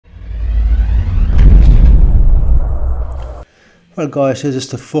Well guys, this is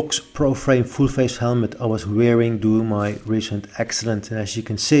the Fox Proframe full face helmet I was wearing during my recent accident, and as you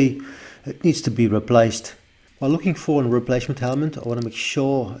can see it needs to be replaced. While looking for a replacement helmet, I want to make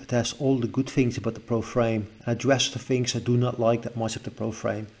sure it has all the good things about the Proframe and address the things I do not like that much of the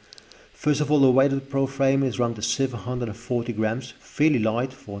Proframe. First of all, the weight of the Proframe is around the 740 grams, fairly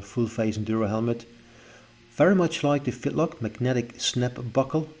light for a full face enduro helmet. Very much like the Fitlock magnetic snap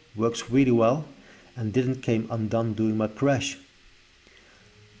buckle, works really well and didn't came undone during my crash.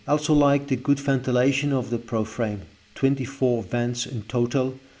 I also like the good ventilation of the Proframe, 24 vents in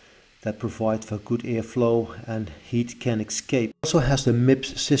total that provide for good airflow and heat can escape. It also has the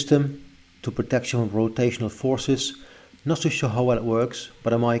MTB system to protect you from rotational forces. Not so sure how well it works,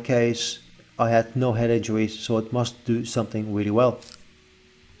 but in my case I had no head injuries, so it must do something really well.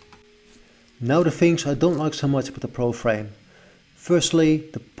 Now the things I don't like so much about the Proframe. Firstly,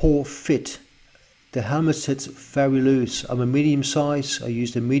 the poor fit. The helmet sits very loose. I'm a medium size, I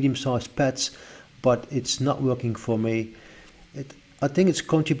use the medium size pads, but it's not working for me. I think it's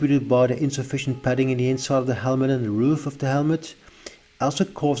contributed by the insufficient padding in the inside of the helmet and the roof of the helmet, also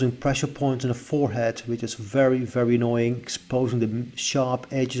causing pressure points in the forehead, which is very annoying, exposing the sharp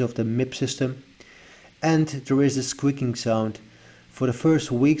edges of the MTB system. And there is a squeaking sound. For the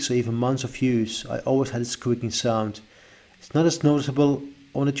first weeks or even months of use, I always had a squeaking sound. It's not as noticeable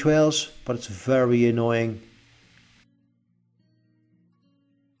on the trails, but it's very annoying.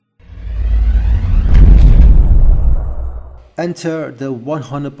 Enter the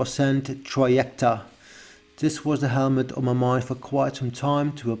 100% Trajecta. This was the helmet on my mind for quite some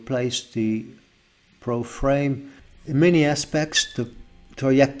time to replace the Proframe. In many aspects the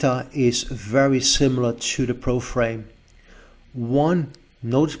Trajecta is very similar to the Proframe. One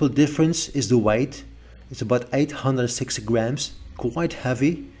noticeable difference is the weight. It's about 860 grams. Quite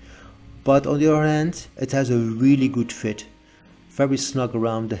heavy, but on the other hand it has a really good fit, very snug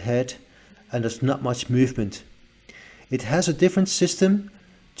around the head and there's not much movement. It has a different system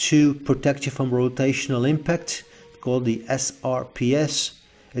to protect you from rotational impact called the SRPS.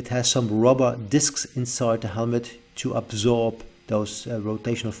 It has some rubber discs inside the helmet to absorb those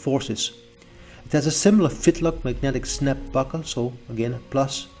rotational forces. It has a similar Fitlock magnetic snap buckle, so again a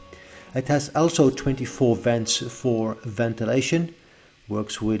plus. It has also 24 vents for ventilation,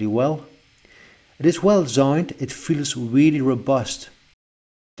 works really well. It is well designed, it feels really robust.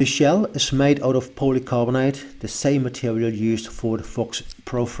 The shell is made out of polycarbonate, the same material used for the Fox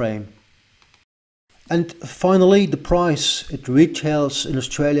Proframe. And finally the price. It retails in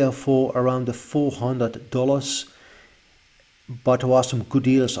Australia for around the $400. But there are some good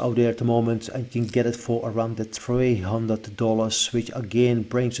deals out there at the moment and you can get it for around the $300, which again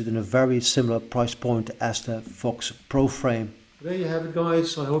brings it in a very similar price point as the Fox Proframe. There you have it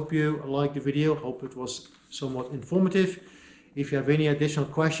guys, I hope you liked the video, hope it was somewhat informative. If you have any additional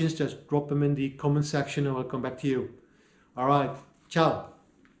questions, just drop them in the comment section and I'll come back to you. Alright, ciao!